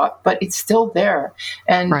who stopped, but it's still there.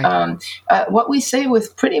 And what we say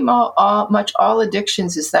with pretty much all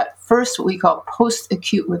addictions is that first, what we call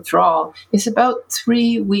post-acute withdrawal, is about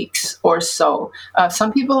 3 weeks or so.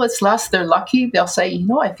 Some people, it's less. They're lucky. They'll say,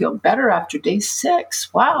 I feel better after day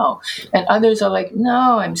 6. Wow. And others are like,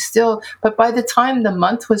 no, I'm still. But by the time the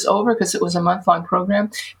month was over, because it was a month-long program,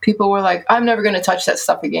 people were like, I'm never going to touch that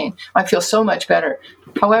stuff again. I feel so much better.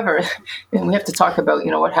 However, and we have to talk about,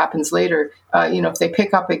 what happens later. If they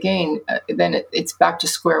pick up again, then it's back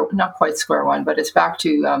to not quite square one, but it's back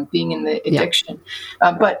to being in the addiction.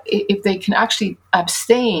 But if they can actually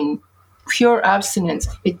abstain, pure abstinence,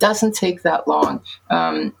 it doesn't take that long.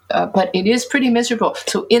 But it is pretty miserable.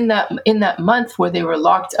 So in that month where they were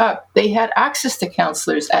locked up, they had access to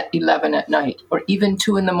counselors at 11 at night or even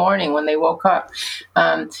 2 in the morning when they woke up.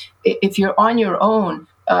 If you're on your own,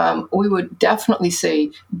 we would definitely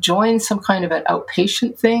say join some kind of an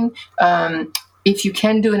outpatient thing. If you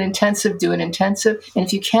can do an intensive, do an intensive. And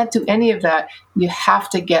if you can't do any of that, you have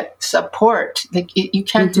to get support. You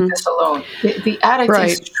can't do this alone. The addict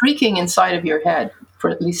is shrieking inside of your head for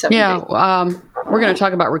at least 7 days. We're going to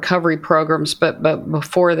talk about recovery programs, but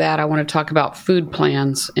before that, I want to talk about food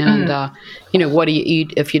plans and, what do you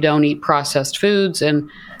eat if you don't eat processed foods? And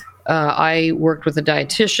I worked with a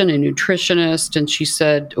dietitian, a nutritionist, and she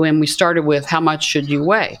said, when we started with how much should you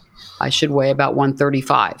weigh? I should weigh about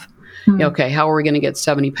 135. Okay, how are we going to get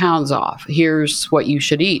 70 pounds off? Here's what you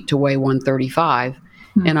should eat to weigh 135.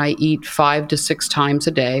 And I eat 5 to 6 times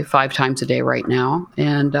a day, 5 times a day right now.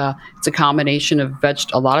 And it's a combination of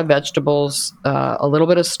a lot of vegetables, a little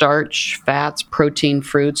bit of starch, fats, protein,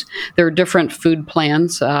 fruits. There are different food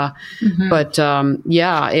plans. But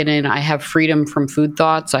and I have freedom from food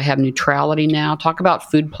thoughts. I have neutrality now. Talk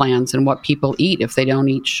about food plans and what people eat if they don't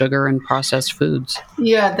eat sugar and processed foods.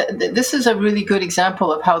 Yeah, this is a really good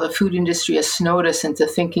example of how the food industry has snowed us into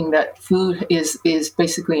thinking that food is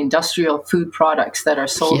basically industrial food products that are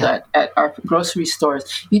sold at our grocery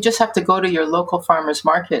stores. You just have to go to your local farmer's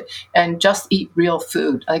market and just eat real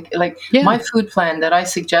food. My food plan that I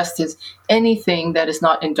suggest is anything that is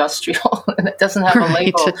not industrial and that doesn't have a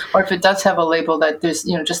label, or if it does have a label, that there's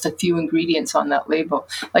just a few ingredients on that label.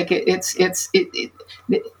 I could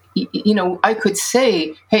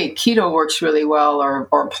say, hey, keto works really well,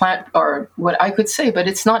 or plant, or what I could say, but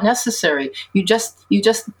it's not necessary. You just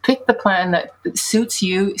pick the plan that suits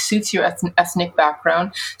you, suits your ethnic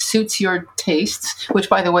background, suits your tastes, which,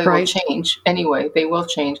 by the way, will change anyway. They will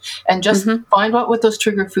change, and just find out what those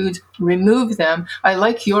trigger foods, remove them. I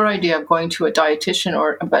like your idea of going to a dietitian,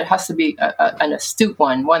 but it has to be an astute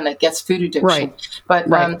one that gets food addiction. But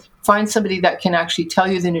find somebody that can actually tell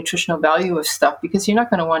you the nutritional value of stuff, because you're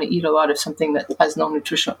not going to want to eat a lot of something that has no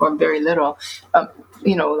nutrition or very little.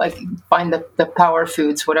 Find the power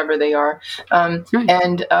foods, whatever they are,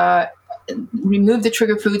 and remove the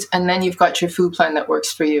trigger foods, and then you've got your food plan that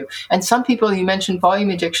works for you. And some people, you mentioned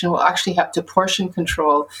volume addiction, will actually have to portion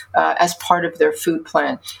control as part of their food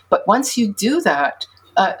plan. But once you do that,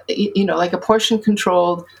 like a portion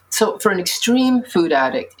controlled. So for an extreme food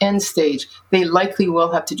addict, end stage, they likely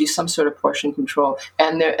will have to do some sort of portion control,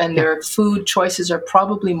 and their food choices are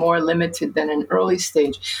probably more limited than an early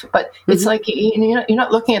stage. But it's like you're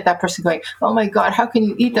not looking at that person going, "Oh my God, how can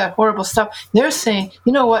you eat that horrible stuff?" They're saying,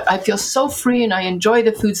 "You know what? I feel so free, and I enjoy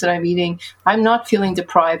the foods that I'm eating. I'm not feeling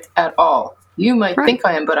deprived at all. You might think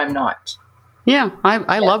I am, but I'm not." Yeah,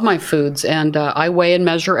 I love my foods, and I weigh and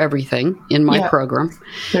measure everything in my program,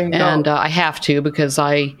 and I have to, because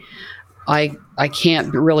I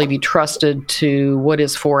can't really be trusted to what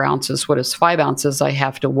is 4 ounces, what is 5 ounces. I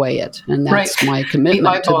have to weigh it, and that's my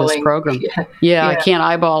commitment to this program. I can't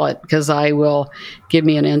eyeball it, because I will give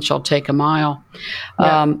me an inch, I'll take a mile.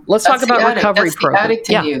 Let's talk about recovery program. That's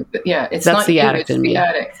the addict in you. It's that's not the you, addict it's in the me.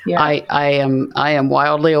 Addict. I am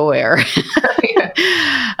wildly aware.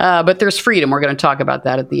 But there's freedom. We're going to talk about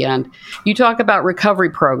that at the end. You talk about recovery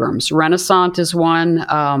programs. Renaissance is one.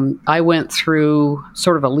 I went through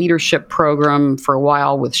sort of a leadership program for a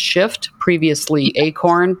while with Shift, previously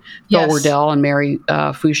Acorn, Bill Wardell and Mary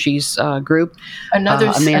Foushie's group.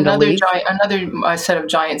 Another set of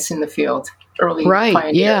giants in the field. Early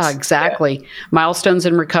pioneers. Yeah, exactly. Milestones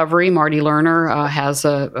in Recovery. Marty Lerner has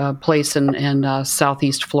a place in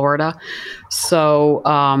Southeast Florida. So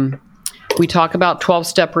we talk about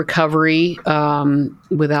 12-step recovery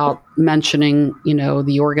without mentioning,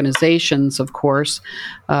 the organizations, of course,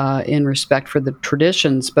 in respect for the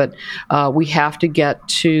traditions. But we have to get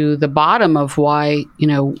to the bottom of why,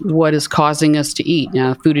 what is causing us to eat.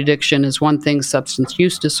 Now, food addiction is one thing, substance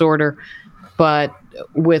use disorder, But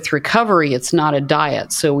with recovery, it's not a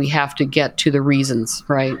diet. So we have to get to the reasons,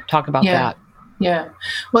 right? Talk about Yeah. that. Yeah.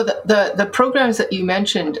 Well, the programs that you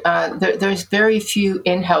mentioned, there's very few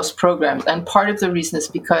in-house programs. And part of the reason is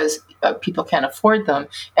because people can't afford them.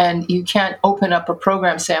 And you can't open up a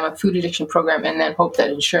program, say I'm a food addiction program, and then hope that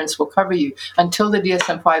insurance will cover you. Until the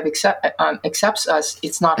DSM-5 accepts us,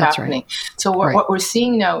 it's not That's happening. right. So what we're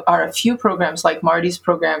seeing now are a few programs like Marty's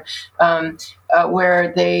program,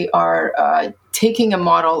 where they are taking a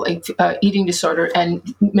model, like eating disorder,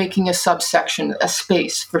 and making a subsection, a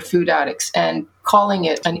space for food addicts, and calling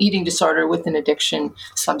it an eating disorder with an addiction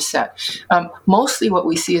subset. Mostly what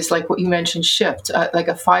we see is like what you mentioned, shift, like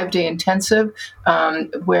a 5-day intensive,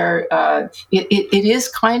 where it is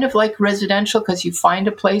kind of like residential, because you find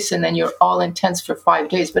a place and then you're all intense for 5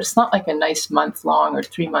 days, but it's not like a nice month long or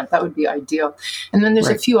 3 month. That would be ideal. And then there's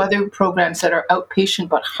a few other programs that are outpatient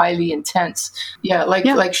but highly intense.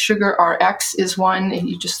 Like Sugar RX is one.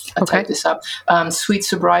 You just type this up. Sweet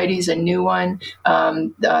Sobriety is a new one.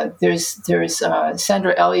 There's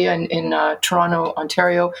Sandra Elia in Toronto,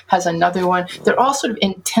 Ontario has another one. They're all sort of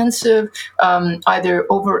intensive, either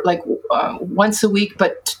over like once a week,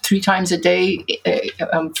 but 3 times a day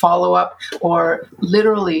follow up, or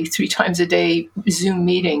literally 3 times a day Zoom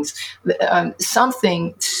meetings.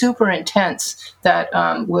 Something super intense that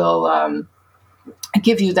will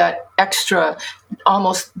give you that extra,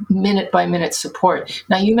 almost minute by minute support.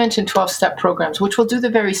 Now, you mentioned 12-step programs, which will do the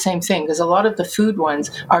very same thing, because a lot of the food ones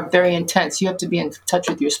are very intense. You have to be in touch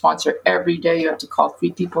with your sponsor every day. You have to call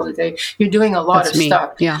 3 people a day. You're doing a lot of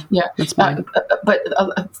stuff. Yeah. That's mine.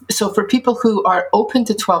 So for people who are open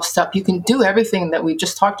to 12-step, you can do everything that we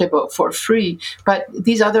just talked about for free. But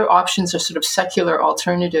these other options are sort of secular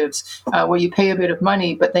alternatives, where you pay a bit of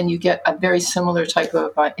money, but then you get a very similar type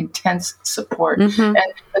of intense support. Mm-hmm.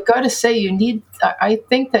 And I got to say, I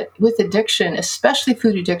think that with addiction, especially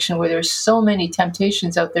food addiction, where there's so many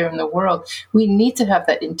temptations out there in the world, we need to have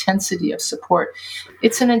that intensity of support.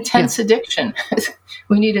 It's an intense addiction.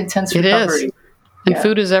 We need intense recovery. It is. And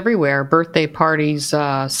food is everywhere. Birthday parties,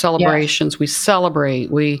 celebrations. We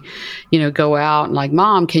celebrate. We, go out and like,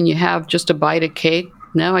 Mom, can you have just a bite of cake?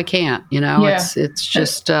 No, I can't. It's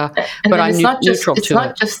just. But I'm neutral to it. It's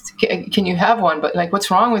not just can you have one, but like,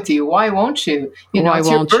 what's wrong with you? Why won't you? Why it's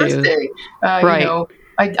won't your birthday. Right.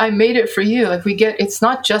 I made it for you. Like it's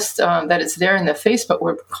not just that it's there in the face, but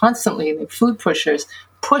we're constantly like food pushers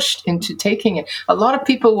pushed into taking it. A lot of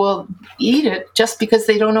people will eat it just because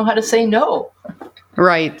they don't know how to say no.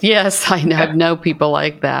 Right. Yes, I know people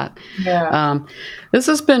like that. Yeah. This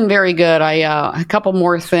has been very good. A couple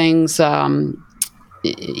more things.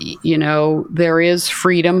 There is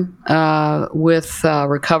freedom with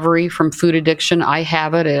recovery from food addiction. I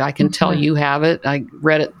have it. I can tell you have it. I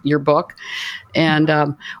read your book. And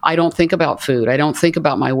I don't think about food. I don't think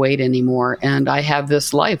about my weight anymore. And I have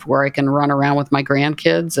this life where I can run around with my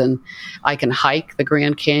grandkids, and I can hike the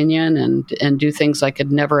Grand Canyon and do things I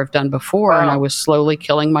could never have done before. Wow. And I was slowly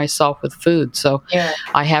killing myself with food. So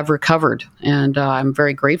I have recovered, and I'm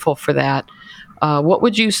very grateful for that. What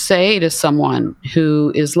would you say to someone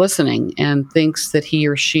who is listening and thinks that he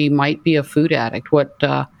or she might be a food addict?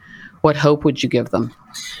 What hope would you give them?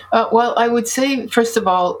 Well, I would say, first of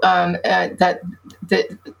all, that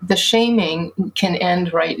the shaming can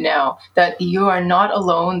end right now, that you are not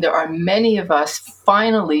alone. There are many of us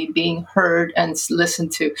finally being heard and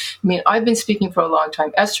listened to. I mean, I've been speaking for a long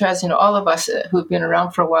time. Esther has, all of us who've been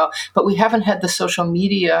around for a while, but we haven't had the social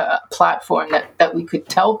media platform that we could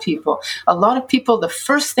tell people. A lot of people, the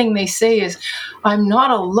first thing they say is, I'm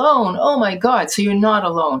not alone. Oh my God. So you're not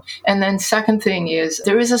alone. And then second thing is,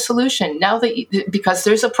 there is a solution now because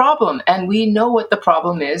there's a problem and we know what the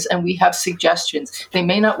problem is and we have suggestions. They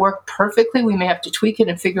may not work perfectly. We may have to tweak it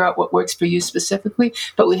and figure out what works for you specifically,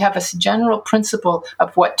 but we have a general principle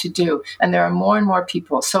of what to do. And there are more and more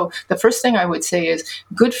people. So the first thing I would say is,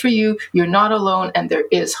 good for you. You're not alone and there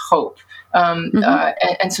is hope.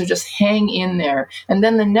 And so just hang in there. And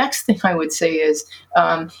then the next thing I would say is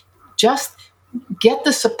just get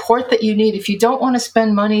the support that you need. If you don't want to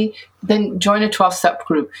spend money, then join a 12-step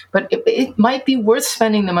group. But it might be worth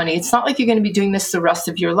spending the money. It's not like you're going to be doing this the rest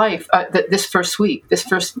of your life, this first week, this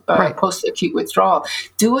first post-acute withdrawal.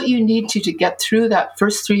 Do what you need to get through that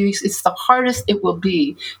first 3 weeks. It's the hardest it will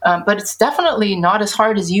be. But it's definitely not as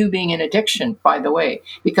hard as you being in addiction, by the way,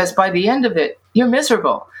 because by the end of it, you're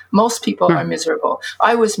miserable. Most people are miserable.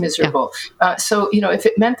 I was miserable. Yeah. So, if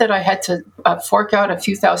it meant that I had to fork out a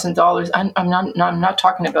few $1,000s, I'm not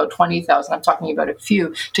talking about 20,000. I'm talking about a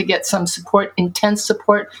few to get some support, intense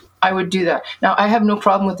support. I would do that. Now, I have no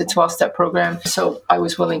problem with the 12-step program, so I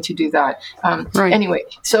was willing to do that. Right. Anyway,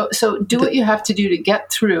 so do what you have to do to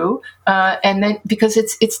get through, and then because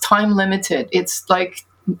it's time limited, it's like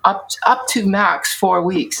up to max 4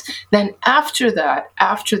 weeks. Then after that,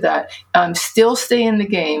 still stay in the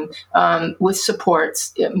game with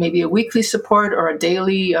supports, maybe a weekly support or a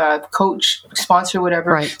daily coach, sponsor,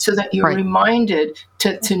 whatever, right. so that you're reminded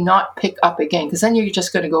to not pick up again, because then you're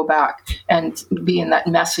just going to go back and be in that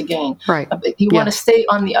mess again. Right. You want to stay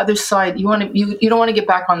on the other side. You don't want to get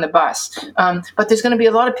back on the bus. But there's going to be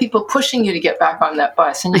a lot of people pushing you to get back on that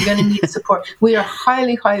bus, and you're going to need support. We are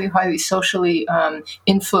highly, highly, highly socially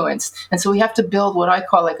influenced, and so we have to build what I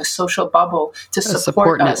call like a social bubble to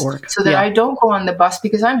support us, network. So that I don't go on the bus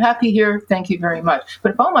because I'm happy here. Thank you very much.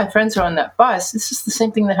 But if all my friends are on that bus, this is the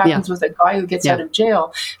same thing that happens with a guy who gets out of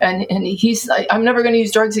jail, and he's like, I'm never going to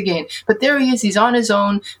use drugs again. But there he is. He's on his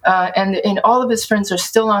own, and all of his friends are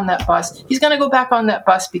still on that bus. He's going to go back on that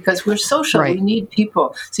bus because we're social. Right. We need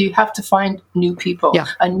people. So you have to find new people,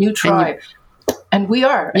 a new tribe. And we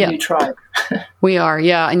are a new tribe. We are,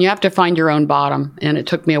 and you have to find your own bottom. And it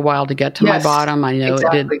took me a while to get to my bottom. I know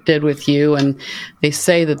it did with you. And they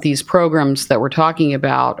say that these programs that we're talking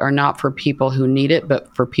about are not for people who need it,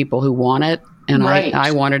 but for people who want it. And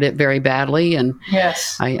I wanted it very badly. And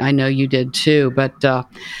I know you did too. But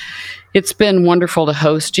it's been wonderful to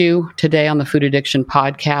host you today on the Food Addiction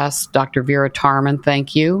Podcast. Dr. Vera Tarman,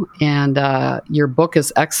 thank you. And your book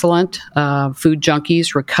is excellent, Food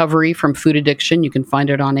Junkies, Recovery from Food Addiction. You can find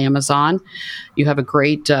it on Amazon. You have a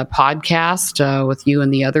great podcast with you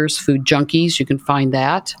and the others, Food Junkies. You can find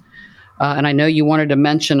that. And I know you wanted to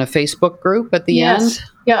mention a Facebook group at the end.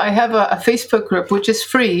 Yeah, I have a Facebook group, which is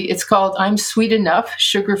free. It's called I'm Sweet Enough,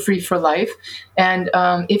 Sugar Free for Life. And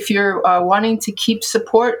if you're wanting to keep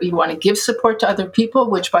support, you want to give support to other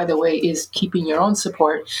people, which, by the way, is keeping your own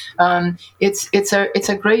support. It's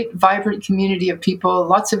a great, vibrant community of people,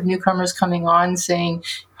 lots of newcomers coming on saying,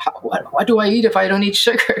 what do I eat if I don't eat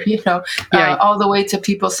sugar? All the way to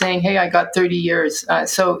people saying, hey, I got 30 years.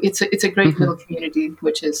 So it's a great little community,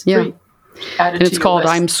 which is free. And it's called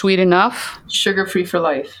I'm Sweet Enough? Sugar Free for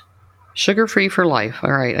Life. Sugar Free for Life.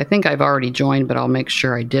 All right. I think I've already joined, but I'll make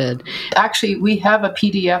sure I did. Actually, we have a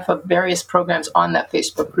PDF of various programs on that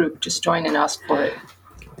Facebook group. Just join and ask for it.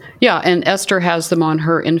 Yeah, and Esther has them on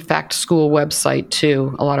her In Fact School website,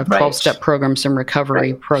 too. A lot of 12-step programs and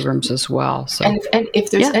recovery programs as well. So, and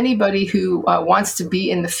if there's anybody who wants to be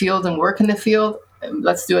in the field and work in the field,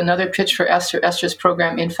 let's do another pitch for Esther. Esther's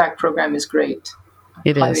program, In Fact program, is great.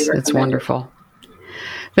 It is. It's wonderful.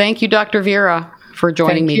 Thank you, Dr. Vera, for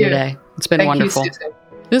joining me today. It's been wonderful. You, Susan.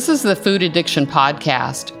 This is the Food Addiction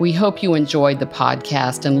Podcast. We hope you enjoyed the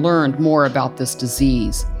podcast and learned more about this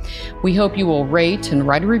disease. We hope you will rate and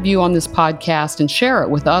write a review on this podcast and share it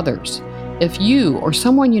with others. If you or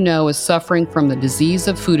someone you know is suffering from the disease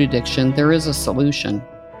of food addiction, there is a solution.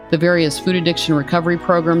 The various food addiction recovery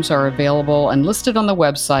programs are available and listed on the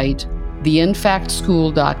website,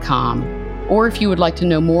 theinfactschool.com. Or if you would like to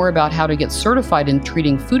know more about how to get certified in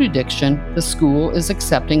treating food addiction, the school is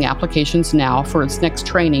accepting applications now for its next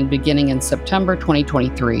training beginning in September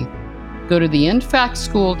 2023. Go to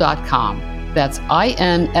theinfactschool.com. That's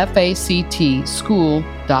INFACT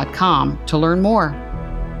school.com to learn more.